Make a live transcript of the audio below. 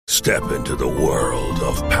Step into the world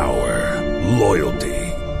of power, loyalty,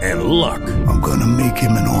 and luck. I'm gonna make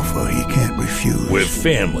him an offer he can't refuse. With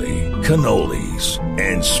family, cannolis,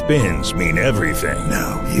 and spins mean everything.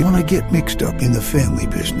 Now, you wanna get mixed up in the family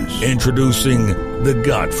business. Introducing The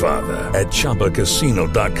Godfather at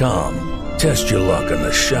ChumbaCasino.com. Test your luck in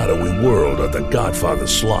the shadowy world of The Godfather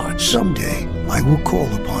slot. Someday, I will call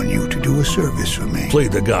upon you to do a service for me. Play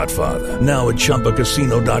The Godfather now at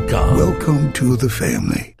ChumbaCasino.com. Welcome to the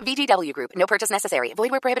family. VGW Group. No purchase necessary. Void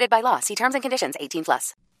where prohibited by law. See terms and conditions.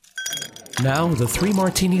 18+. Now, the Three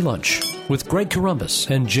Martini Lunch with Greg Corombos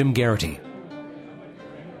and Jim Garrity.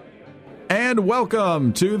 And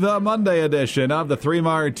welcome to the Monday edition of the Three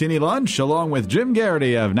Martini Lunch, along with Jim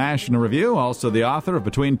Garrity of National Review, also the author of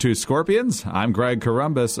Between Two Scorpions. I'm Greg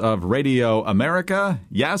Corombos of Radio America.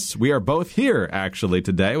 Yes, we are both here, actually,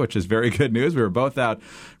 today, which is very good news. We were both out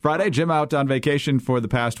Friday. Jim out on vacation for the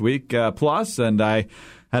past week plus, and I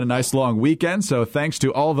had a nice long weekend, so thanks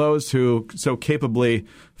to all those who so capably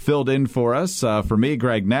filled in for us. For me,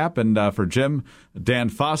 Greg Knapp, and for Jim, Dan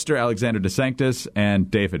Foster, Alexander DeSanctis, and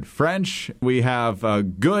David French. We have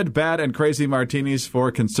good, bad, and crazy martinis for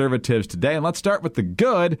conservatives today. And let's start with the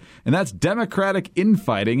good, and that's Democratic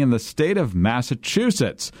infighting in the state of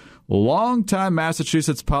Massachusetts. Longtime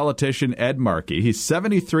Massachusetts politician Ed Markey, he's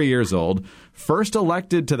 73 years old, first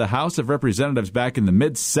elected to the House of Representatives back in the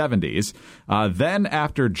mid-'70s. Then,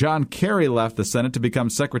 after John Kerry left the Senate to become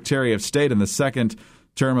Secretary of State in the second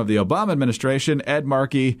term of the Obama administration, Ed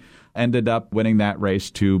Markey ended up winning that race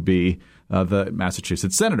to be the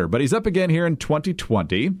Massachusetts senator. But he's up again here in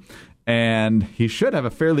 2020. And he should have a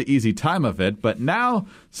fairly easy time of it. But now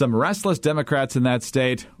some restless Democrats in that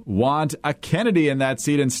state want a Kennedy in that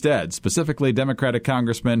seat instead, specifically Democratic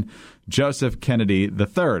Congressman Joseph Kennedy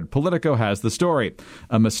III. Politico has the story.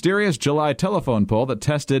 A mysterious July telephone poll that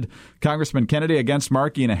tested Congressman Kennedy against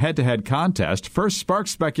Markey in a head-to-head contest first sparked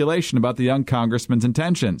speculation about the young congressman's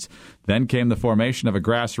intentions. Then came the formation of a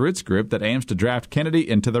grassroots group that aims to draft Kennedy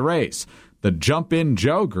into the race. The Jump In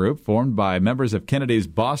Joe group, formed by members of Kennedy's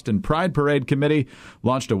Boston Pride Parade Committee,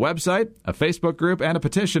 launched a website, a Facebook group, and a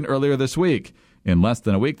petition earlier this week. In less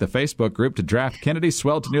than a week, the Facebook group to draft Kennedy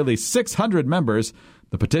swelled to nearly 600 members.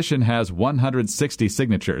 The petition has 160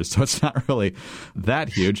 signatures, so it's not really that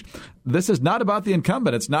huge. This is not about the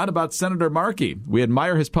incumbent. It's not about Senator Markey. We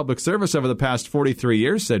admire his public service over the past 43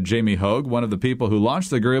 years, said Jamie Hogue, one of the people who launched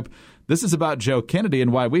the group. This is about Joe Kennedy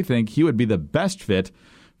and why we think he would be the best fit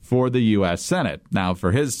for the U.S. Senate. Now,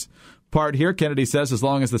 for his part here, Kennedy says as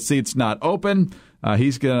long as the seat's not open,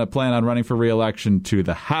 he's going to plan on running for re-election to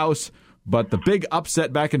the House. But the big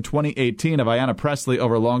upset back in 2018 of Ayanna Pressley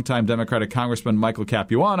over longtime Democratic Congressman Michael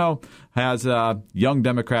Capuano has young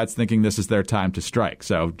Democrats thinking this is their time to strike.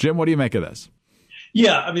 So, Jim, what do you make of this?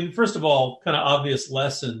 Yeah, I mean, first of all, kind of obvious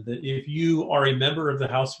lesson that if you are a member of the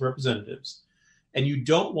House of Representatives and you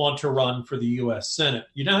don't want to run for the U.S. Senate,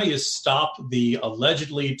 you know how you stop the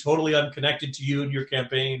allegedly totally unconnected to you and your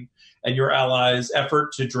campaign and your allies'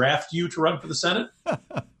 effort to draft you to run for the Senate?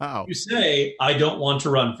 Wow. You say, I don't want to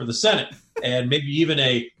run for the Senate. And maybe even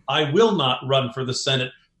I will not run for the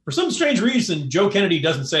Senate. For some strange reason, Joe Kennedy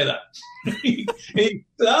doesn't say that.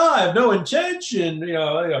 I have no intention,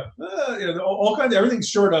 all kinds of everything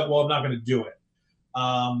short of, well, I'm not going to do it.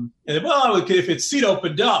 And then, well, if it's seat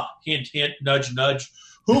opened up, hint, hint, nudge, nudge,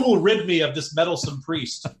 who will rid me of this meddlesome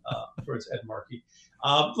priest? Towards Ed Markey.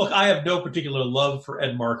 Look, I have no particular love for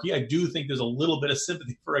Ed Markey. I do think there's a little bit of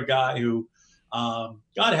sympathy for a guy who,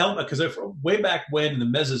 God help me, because way back when in the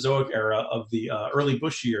Mesozoic era of the early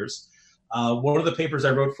Bush years, one of the papers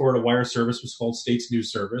I wrote for at a wire service was called States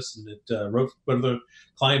News Service, and it wrote one of the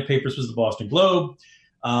client papers was the Boston Globe.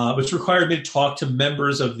 Which required me to talk to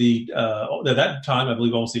members of the, at that time, I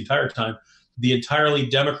believe almost the entire time, the entirely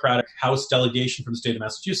Democratic House delegation from the state of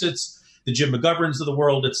Massachusetts, the Jim McGoverns of the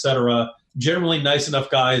world, et cetera. Generally nice enough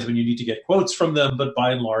guys when you need to get quotes from them, but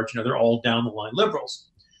by and large, they're all down the line liberals.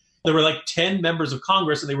 There were like 10 members of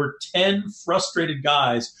Congress, and they were 10 frustrated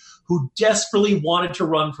guys who desperately wanted to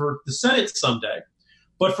run for the Senate someday.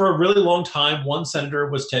 But for a really long time, one senator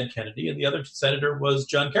was Ted Kennedy, and the other senator was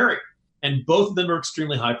John Kerry. And both of them are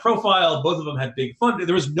extremely high profile. Both of them had big funding.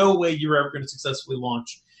 There was no way you were ever going to successfully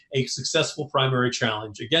launch a successful primary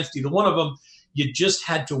challenge against either one of them. You just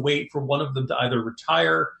had to wait for one of them to either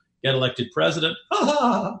retire, get elected president,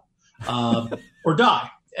 or die.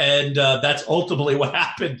 And that's ultimately what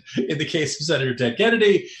happened in the case of Senator Ted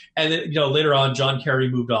Kennedy. And then, later on, John Kerry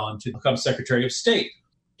moved on to become Secretary of State.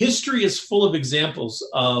 History is full of examples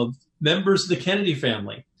of members of the Kennedy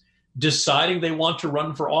family deciding they want to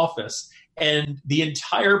run for office, and the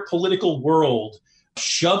entire political world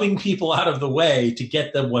shoving people out of the way to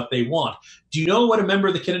get them what they want. Do you know what a member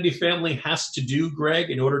of the Kennedy family has to do, Greg,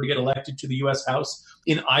 in order to get elected to the U.S. House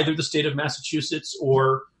in either the state of Massachusetts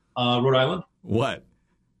or Rhode Island? What?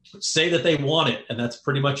 Say that they want it, and that's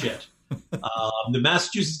pretty much it. The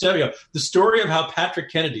Massachusetts the story of how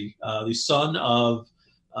Patrick Kennedy, the son of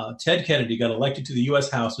Ted Kennedy, got elected to the U.S.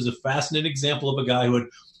 House was a fascinating example of a guy who had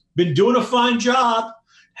been doing a fine job,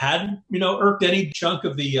 hadn't irked any chunk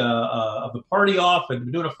of the party off, and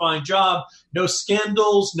been doing a fine job. No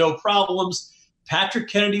scandals, no problems. Patrick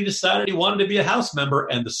Kennedy decided he wanted to be a House member,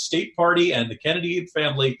 and the state party and the Kennedy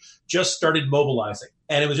family just started mobilizing.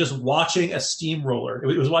 And it was just watching a steamroller.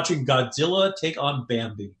 It was watching Godzilla take on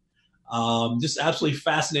Bambi. Just absolutely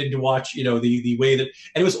fascinating to watch, the way that,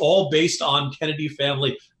 and it was all based on Kennedy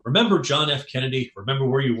family. Remember John F. Kennedy? Remember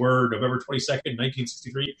where you were November 22nd,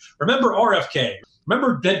 1963? Remember RFK?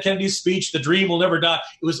 Remember Ted Kennedy's speech, "The dream will never die"?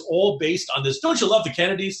 It was all based on this. Don't you love the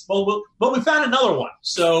Kennedys? Well, we found another one.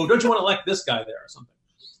 So don't you want to elect this guy there or something?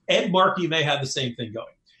 Ed Markey may have the same thing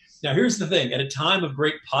going. Now, here's the thing. At a time of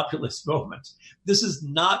great populist moment, this is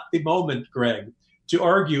not the moment, Greg, to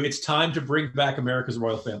argue it's time to bring back America's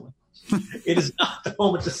royal family. It is not the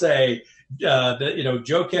moment to say that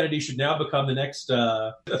Joe Kennedy should now become the next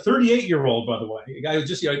a 38-year-old, by the way, a guy who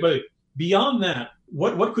just but beyond that,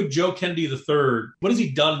 what could Joe Kennedy III? What has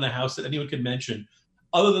he done in the House that anyone can mention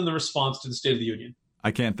other than the response to the State of the Union?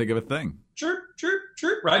 I can't think of a thing. Sure.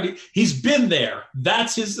 Right. He's been there.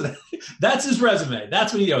 That's his resume.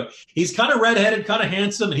 That's what he does. He's kind of redheaded, kind of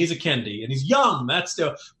handsome, and he's a Kennedy, and he's young. That's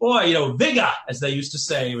vigor, as they used to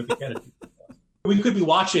say with the Kennedy. We could be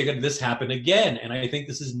watching this happen again, and I think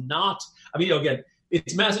this is not. Again,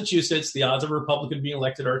 it's Massachusetts. The odds of a Republican being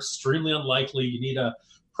elected are extremely unlikely. You need a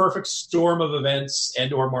perfect storm of events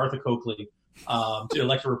and/or Martha Coakley to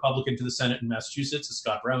elect a Republican to the Senate in Massachusetts, a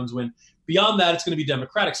Scott Brown's win. Beyond that, it's going to be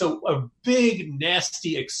Democratic. So a big,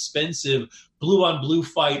 nasty, expensive blue-on-blue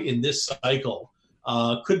fight in this cycle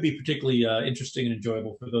could be particularly interesting and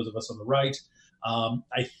enjoyable for those of us on the right.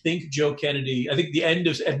 I think the end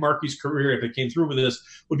of Ed Markey's career, if it came through with this,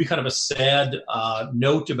 would be kind of a sad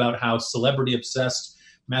note about how celebrity-obsessed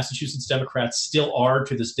Massachusetts Democrats still are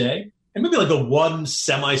to this day. And maybe like a one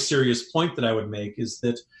semi-serious point that I would make is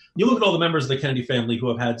that you look at all the members of the Kennedy family who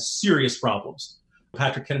have had serious problems.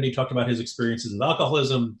 Patrick Kennedy talked about his experiences with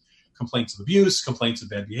alcoholism, complaints of abuse, complaints of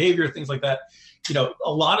bad behavior, things like that.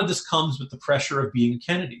 A lot of this comes with the pressure of being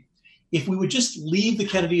Kennedy. If we would just leave the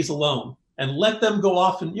Kennedys alone and let them go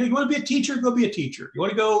off and, you want to be a teacher, go be a teacher. You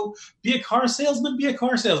want to go be a car salesman, be a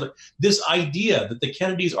car salesman. This idea that the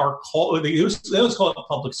Kennedys are called, they always call it a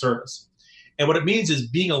public service. And what it means is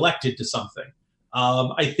being elected to something,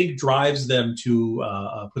 I think drives them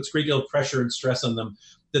to, puts great deal of pressure and stress on them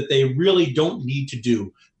that they really don't need to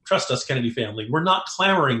do. Trust us, Kennedy family. We're not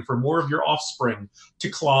clamoring for more of your offspring to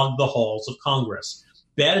clog the halls of Congress.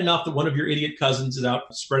 Bad enough that one of your idiot cousins is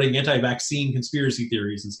out spreading anti-vaccine conspiracy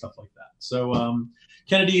theories and stuff like that. So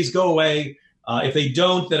Kennedys, go away. If they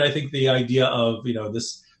don't, then I think the idea of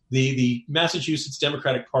the Massachusetts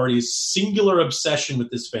Democratic Party's singular obsession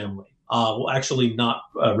with this family will actually not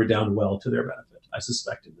redound well to their benefit, I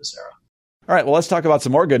suspect, in this era. All right, well, let's talk about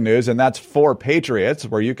some more good news, and that's 4Patriots,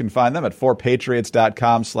 where you can find them at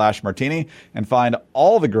 4patriots.com/martini and find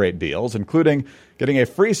all the great deals, including getting a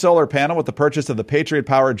free solar panel with the purchase of the Patriot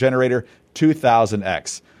Power Generator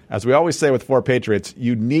 2000X. As we always say with 4Patriots,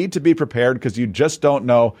 you need to be prepared because you just don't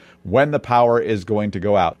know when the power is going to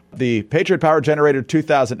go out. The Patriot Power Generator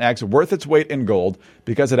 2000X, worth its weight in gold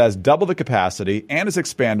because it has double the capacity and is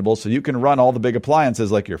expandable so you can run all the big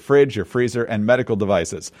appliances like your fridge, your freezer, and medical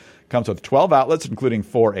devices. Comes with 12 outlets, including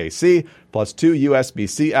 4 AC, plus 2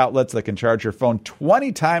 USB-C outlets that can charge your phone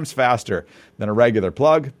 20 times faster than a regular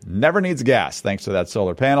plug. Never needs gas thanks to that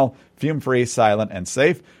solar panel. Fume-free, silent, and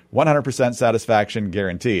safe. 100% satisfaction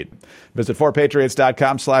guaranteed. Visit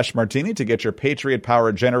 4patriots.com/martini to get your Patriot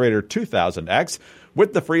Power Generator 2000X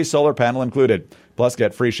with the free solar panel included. Plus,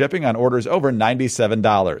 get free shipping on orders over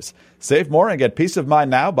 $97. Save more and get peace of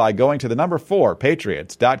mind now by going to the number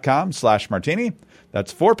 4patriots.com/martini.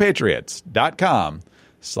 That's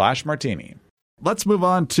 4patriots.com/martini. Let's move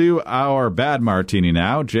on to our bad martini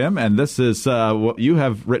now, Jim. And this is what you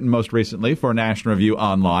have written most recently for National Review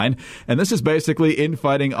Online. And this is basically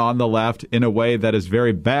infighting on the left in a way that is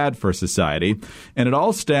very bad for society. And it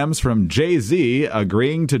all stems from Jay-Z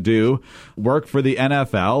agreeing to do work for the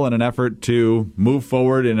NFL in an effort to move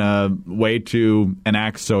forward in a way to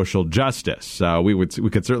enact social justice. We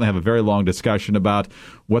could certainly have a very long discussion about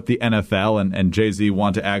what the NFL and Jay-Z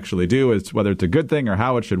want to actually do, whether it's a good thing or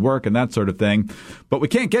how it should work and that sort of thing. But we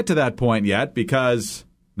can't get to that point yet because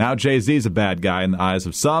Now Jay-Z's a bad guy in the eyes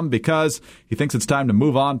of some because he thinks it's time to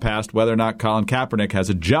move on past whether or not Colin Kaepernick has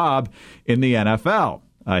a job in the NFL.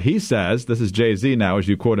 He says, this is Jay-Z now as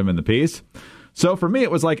you quote him in the piece, "So for me,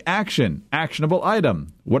 it was like actionable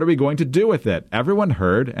item. What are we going to do with it? Everyone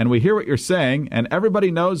heard, and we hear what you're saying, and everybody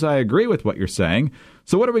knows I agree with what you're saying.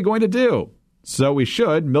 So what are we going to do? So we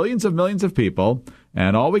should, millions of people,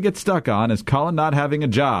 and all we get stuck on is Colin not having a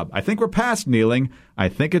job. I think we're past kneeling. I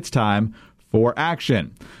think it's time for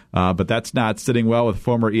action." But that's not sitting well with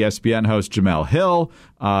former ESPN host Jamel Hill.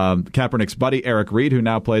 Kaepernick's buddy Eric Reed, who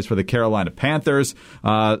now plays for the Carolina Panthers,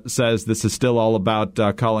 says this is still all about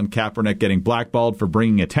Colin Kaepernick getting blackballed for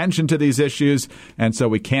bringing attention to these issues, and so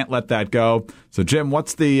we can't let that go. So, Jim,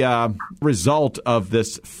 what's the result of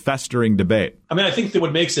this festering debate? I mean, I think that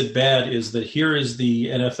what makes it bad is that here is the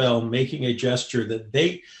NFL making a gesture that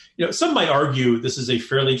they – some might argue this is a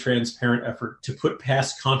fairly transparent effort to put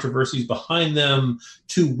past controversies behind them,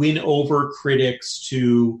 to win over critics,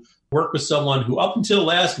 to work with someone who up until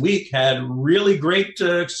last week had really great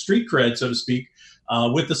street cred, so to speak,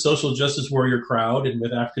 with the social justice warrior crowd and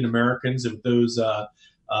with African Americans and with those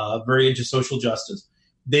very into social justice.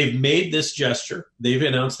 They've made this gesture. They've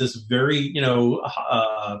announced this very,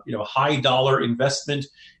 high dollar investment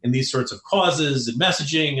in these sorts of causes and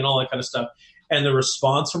messaging and all that kind of stuff. And the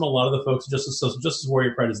response from a lot of the folks, just the social justice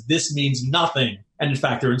warrior crowd, is this means nothing. And in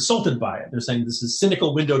fact, they're insulted by it. They're saying this is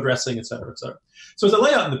cynical window dressing, et cetera, et cetera. So as I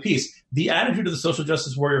lay out in the piece, the attitude of the social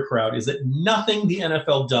justice warrior crowd is that nothing the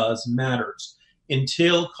NFL does matters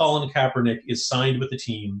until Colin Kaepernick is signed with the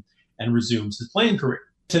team and resumes his playing career.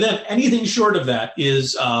 To them, anything short of that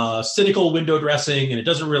is cynical window dressing, and it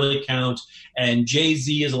doesn't really count. And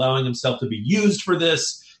Jay-Z is allowing himself to be used for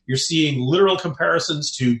this. You're seeing literal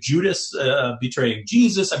comparisons to Judas betraying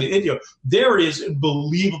Jesus. I mean, there is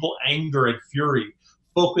unbelievable anger and fury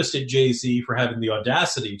focused at Jay-Z for having the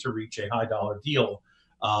audacity to reach a high-dollar deal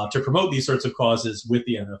to promote these sorts of causes with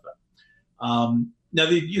the NFL. Now,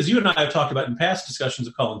 as you and I have talked about in past discussions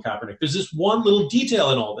of Colin Kaepernick, there's this one little detail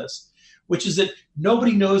in all this, which is that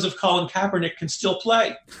nobody knows if Colin Kaepernick can still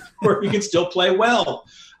play or if he can still play well.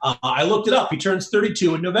 I looked it up. He turns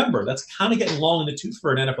 32 in November. That's kind of getting long in the tooth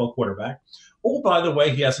for an NFL quarterback. Oh, by the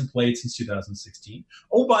way, he hasn't played since 2016.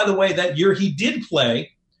 Oh, by the way, that year he did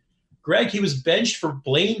play, Greg, he was benched for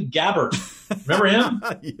Blaine Gabbert. Remember him?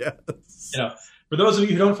 Yes. For those of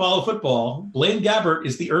you who don't follow football, Blaine Gabbert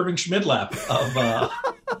is the Irving Schmidlap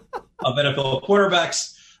of NFL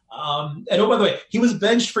quarterbacks. And oh, by the way, he was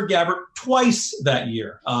benched for Gabbert twice that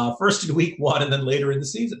year, first in week one and then later in the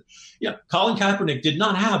season. Colin Kaepernick did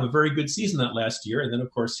not have a very good season that last year. And then, of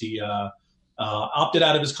course, he opted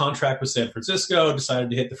out of his contract with San Francisco, decided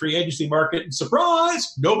to hit the free agency market, and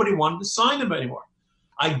surprise, nobody wanted to sign him anymore.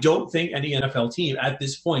 I don't think any NFL team at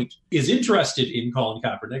this point is interested in Colin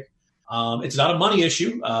Kaepernick. It's not a money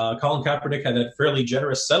issue. Colin Kaepernick had a fairly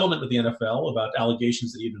generous settlement with the NFL about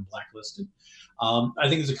allegations that he'd been blacklisted. I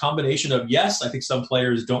think it's a combination of, yes, I think some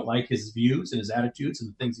players don't like his views and his attitudes and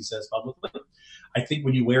the things he says publicly. I think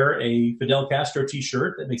when you wear a Fidel Castro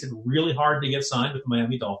T-shirt, that makes it really hard to get signed with the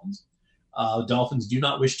Miami Dolphins. Dolphins do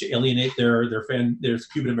not wish to alienate their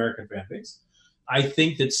Cuban-American fan base. I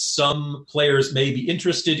think that some players may be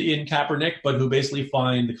interested in Kaepernick, but who basically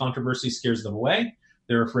find the controversy scares them away.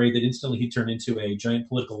 They're afraid that instantly he'd turn into a giant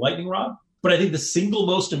political lightning rod. But I think the single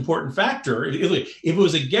most important factor, if it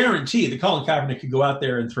was a guarantee that Colin Kaepernick could go out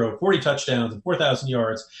there and throw 40 touchdowns and 4,000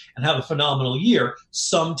 yards and have a phenomenal year,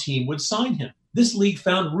 some team would sign him. This league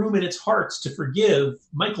found room in its hearts to forgive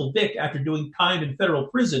Michael Vick after doing time in federal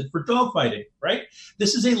prison for dogfighting, right?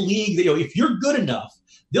 This is a league that, if you're good enough,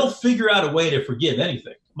 they'll figure out a way to forgive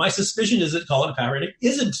anything. My suspicion is that Colin Kaepernick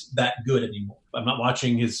isn't that good anymore. I'm not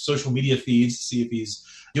watching his social media feeds to see if he's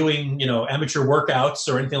doing, amateur workouts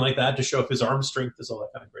or anything like that to show if his arm strength is all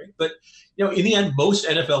that kind of great. But, in the end, most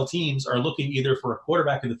NFL teams are looking either for a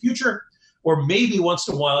quarterback in the future, or maybe once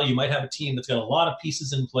in a while you might have a team that's got a lot of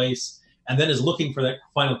pieces in place and then is looking for that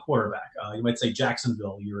final quarterback. You might say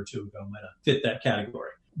Jacksonville a year or two ago might have fit that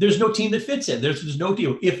category. There's no team that fits it. There's no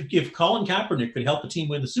deal. If Colin Kaepernick could help a team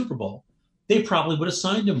win the Super Bowl, they probably would have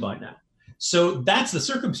signed him by now. So that's the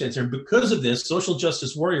circumstance. And because of this, social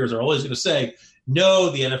justice warriors are always going to say, no,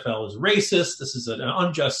 the NFL is racist. This is an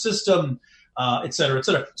unjust system, et cetera, et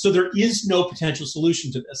cetera. So there is no potential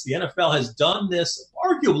solution to this. The NFL has done this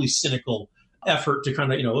arguably cynical effort to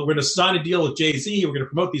kind of, we're going to sign a deal with Jay-Z. We're going to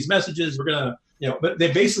promote these messages. We're going to, but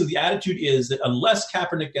they basically, the attitude is that unless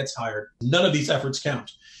Kaepernick gets hired, none of these efforts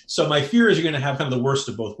count. So my fear is you're going to have kind of the worst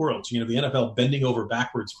of both worlds. The NFL bending over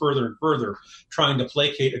backwards further and further, trying to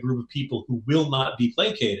placate a group of people who will not be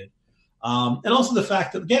placated. And also the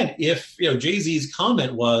fact that, again, if Jay-Z's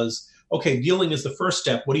comment was, okay, dealing is the first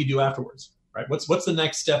step, what do you do afterwards? Right? What's the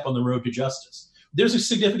next step on the road to justice? There's a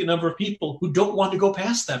significant number of people who don't want to go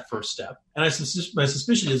past that first step. And my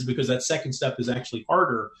suspicion is because that second step is actually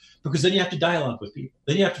harder, because then you have to dialogue with people.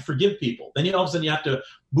 Then you have to forgive people. Then all of a sudden you have to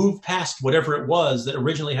move past whatever it was that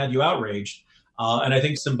originally had you outraged. And I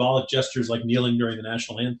think symbolic gestures like kneeling during the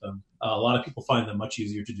national anthem, a lot of people find them much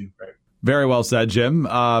easier to do, Greg. Very well said, Jim.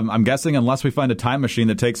 I'm guessing unless we find a time machine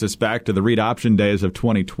that takes us back to the Reed option days of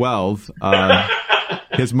 2012,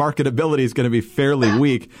 his marketability is going to be fairly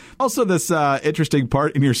weak. Also, this interesting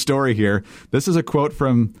part in your story here, this is a quote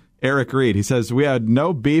from Eric Reed. He says, "We had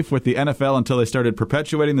no beef with the NFL until they started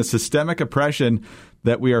perpetuating the systemic oppression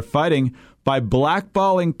that we are fighting by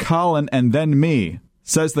blackballing Colin and then me,"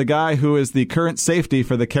 says the guy who is the current safety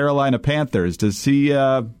for the Carolina Panthers. Does he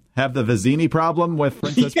have the Vizzini problem with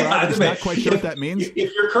Princess Bride? I'm not quite sure what that means.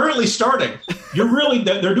 If you're currently starting,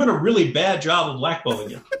 they're doing a really bad job of blackballing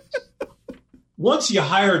you. Once you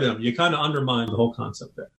hired him, you kind of undermine the whole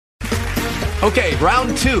concept there. Okay,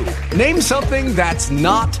 round two. Name something that's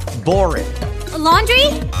not boring. A laundry?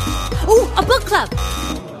 Ooh, a book club.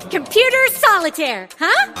 Computer solitaire,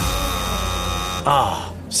 huh?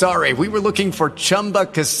 Ah, sorry, we were looking for Chumba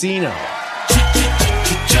Casino.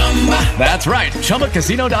 That's right.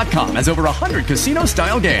 ChumbaCasino.com has over 100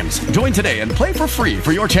 casino-style games. Join today and play for free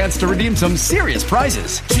for your chance to redeem some serious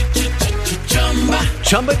prizes.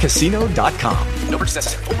 ChumbaCasino.com. No purchase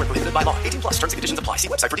necessary. Void where prohibited by law. 18+. Terms and conditions apply. See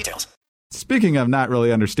website for details. Speaking of not really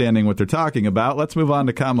understanding what they're talking about, let's move on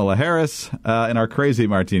to Kamala Harris in our crazy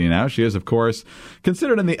martini now. She is, of course,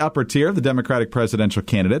 considered in the upper tier of the Democratic presidential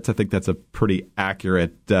candidates. I think that's a pretty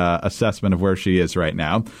accurate assessment of where she is right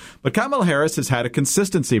now. But Kamala Harris has had a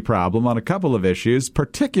consistency problem on a couple of issues,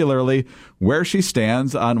 particularly where she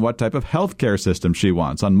stands on what type of health care system she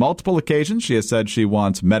wants. On multiple occasions, she has said she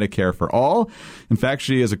wants Medicare for all. In fact,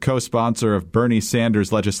 she is a co-sponsor of Bernie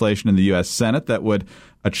Sanders' legislation in the U.S. Senate that would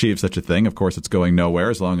achieve such a thing. Of course, it's going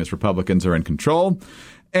nowhere as long as Republicans are in control.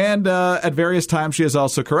 And at various times, she has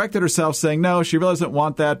also corrected herself, saying, no, she really doesn't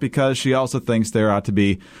want that because she also thinks there ought to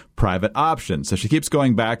be private options. So she keeps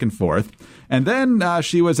going back and forth. And then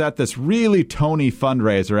she was at this really Tony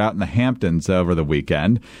fundraiser out in the Hamptons over the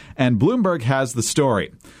weekend. And Bloomberg has the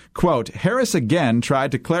story. Quote, Harris again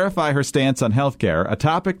tried to clarify her stance on health care, a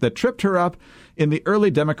topic that tripped her up in the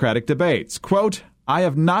early Democratic debates. Quote, I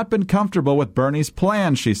have not been comfortable with Bernie's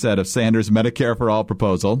plan, she said, of Sanders' Medicare for All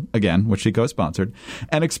proposal, again, which she co-sponsored,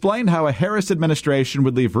 and explained how a Harris administration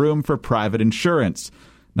would leave room for private insurance.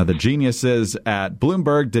 Now, the geniuses at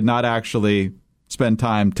Bloomberg did not actually spend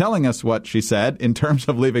time telling us what she said in terms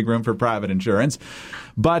of leaving room for private insurance.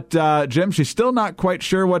 But, Jim, she's still not quite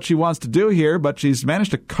sure what she wants to do here, but she's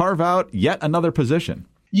managed to carve out yet another position.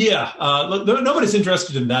 Yeah, look, nobody's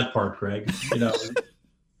interested in that part, Greg.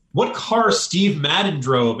 What car Steve Madden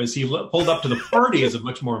drove as he pulled up to the party is a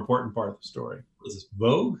much more important part of the story. Is this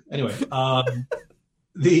Vogue? Anyway,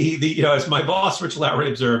 as my boss, Rich Lowry,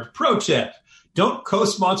 observed, pro tip, don't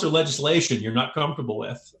co-sponsor legislation you're not comfortable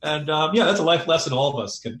with. And that's a life lesson all of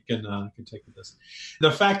us can take with this.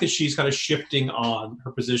 The fact that she's kind of shifting on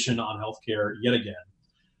her position on healthcare yet again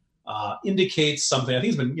indicates something. I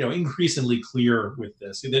think it's been increasingly clear with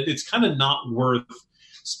this, that it's kind of not worth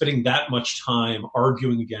spending that much time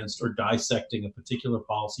arguing against or dissecting a particular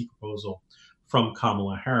policy proposal from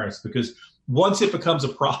Kamala Harris, because once it becomes a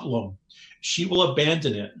problem, she will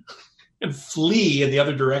abandon it and flee in the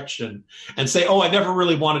other direction and say, I never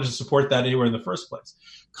really wanted to support that anywhere in the first place.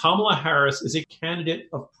 Kamala Harris is a candidate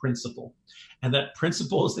of principle, and that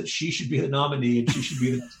principle is that she should be the nominee and she should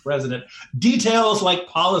be the next president. Details like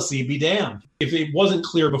policy be damned. If it wasn't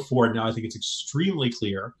clear before, now I think it's extremely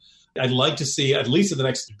clear. I'd like to see, at least at the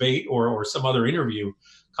next debate or some other interview,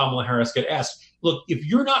 Kamala Harris get asked, look, if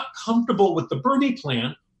you're not comfortable with the Bernie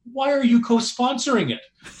plan, why are you co-sponsoring it?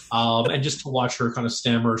 And just to watch her kind of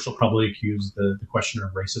stammer, she'll probably accuse the questioner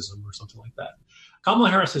of racism or something like that. Kamala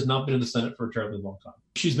Harris has not been in the Senate for a terribly long time.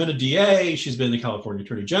 She's been a DA. She's been the California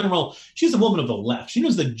Attorney General. She's a woman of the left. She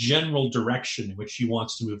knows the general direction in which she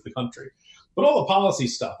wants to move the country. But all the policy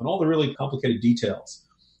stuff and all the really complicated details,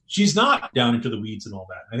 she's not down into the weeds and all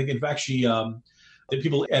that. I think, in fact,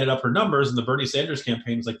 people added up her numbers, and the Bernie Sanders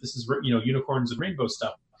campaign was like, this is, unicorns and rainbow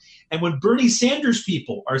stuff. And when Bernie Sanders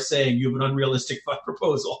people are saying you have an unrealistic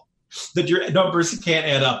proposal, that your numbers can't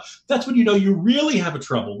add up, that's when you really have a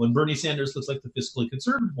trouble, when Bernie Sanders looks like the fiscally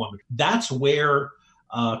conservative one. That's where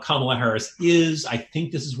Kamala Harris is. I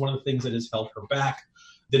think this is one of the things that has held her back,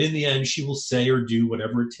 that in the end she will say or do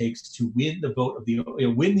whatever it takes to win the vote of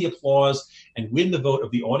win the applause and win the vote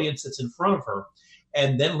of the audience that's in front of her.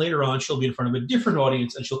 And then later on, she'll be in front of a different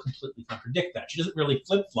audience and she'll completely contradict that. She doesn't really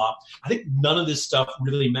flip-flop. I think none of this stuff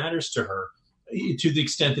really matters to her to the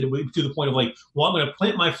extent that to the point of like, well, I'm going to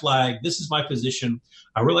plant my flag. This is my position.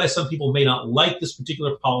 I realize some people may not like this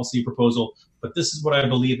particular policy proposal, but this is what I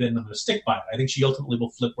believe in. I'm going to stick by it. I think she ultimately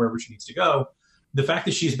will flip wherever she needs to go. The fact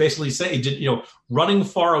that she's basically saying, running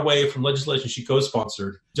far away from legislation she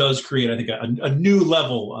co-sponsored does create, I think, a new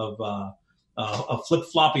level of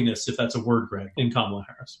flip-floppiness, if that's a word, Greg, in Kamala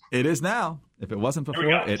Harris. It is now. If it wasn't before,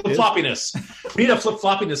 it is. Flip-floppiness. We need a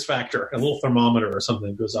flip-floppiness factor, a little thermometer or something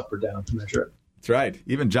that goes up or down to measure it. That's right.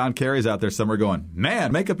 Even John Kerry's out there somewhere going,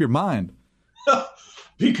 man, make up your mind.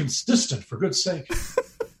 Be consistent, for good's sake.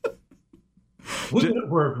 Wouldn't it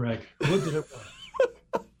work, Greg? Wouldn't it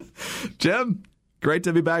work? Jim, great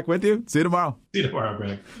to be back with you. See you tomorrow. See you tomorrow,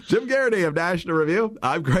 Greg. Jim Garrity of National Review.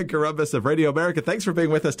 I'm Greg Corombos of Radio America. Thanks for being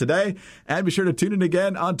with us today. And be sure to tune in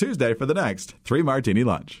again on Tuesday for the next 3 Martini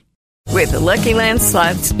Lunch. With the Lucky Land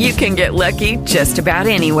Slots, you can get lucky just about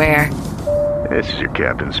anywhere. This is your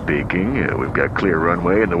captain speaking. We've got clear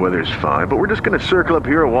runway and the weather's fine, but we're just going to circle up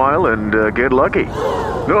here a while and get lucky.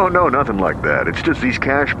 No, nothing like that. It's just these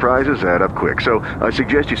cash prizes add up quick. So I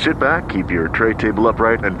suggest you sit back, keep your tray table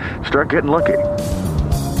upright, and start getting lucky.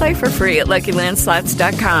 Play for free at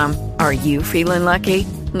LuckyLandSlots.com. Are you feeling lucky?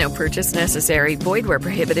 No purchase necessary. Void where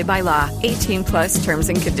prohibited by law. 18+ terms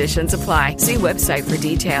and conditions apply. See website for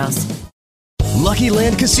details. Lucky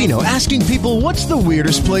Land Casino, asking people, what's the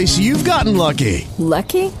weirdest place you've gotten lucky?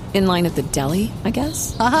 Lucky? In line at the deli, I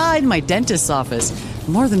guess? Aha, in my dentist's office.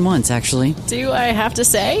 More than once, actually. Do I have to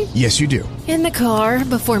say? Yes, you do. In the car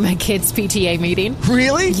before my kids' PTA meeting.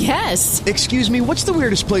 Really? Yes. Excuse me, what's the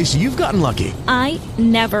weirdest place you've gotten lucky? I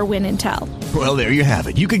never win and tell. Well, there you have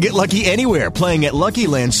it. You can get lucky anywhere, playing at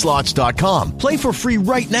LuckyLandSlots.com. Play for free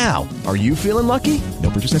right now. Are you feeling lucky? No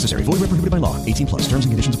purchase necessary. Void where prohibited by law. 18+. Terms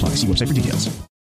and conditions apply. See website for details.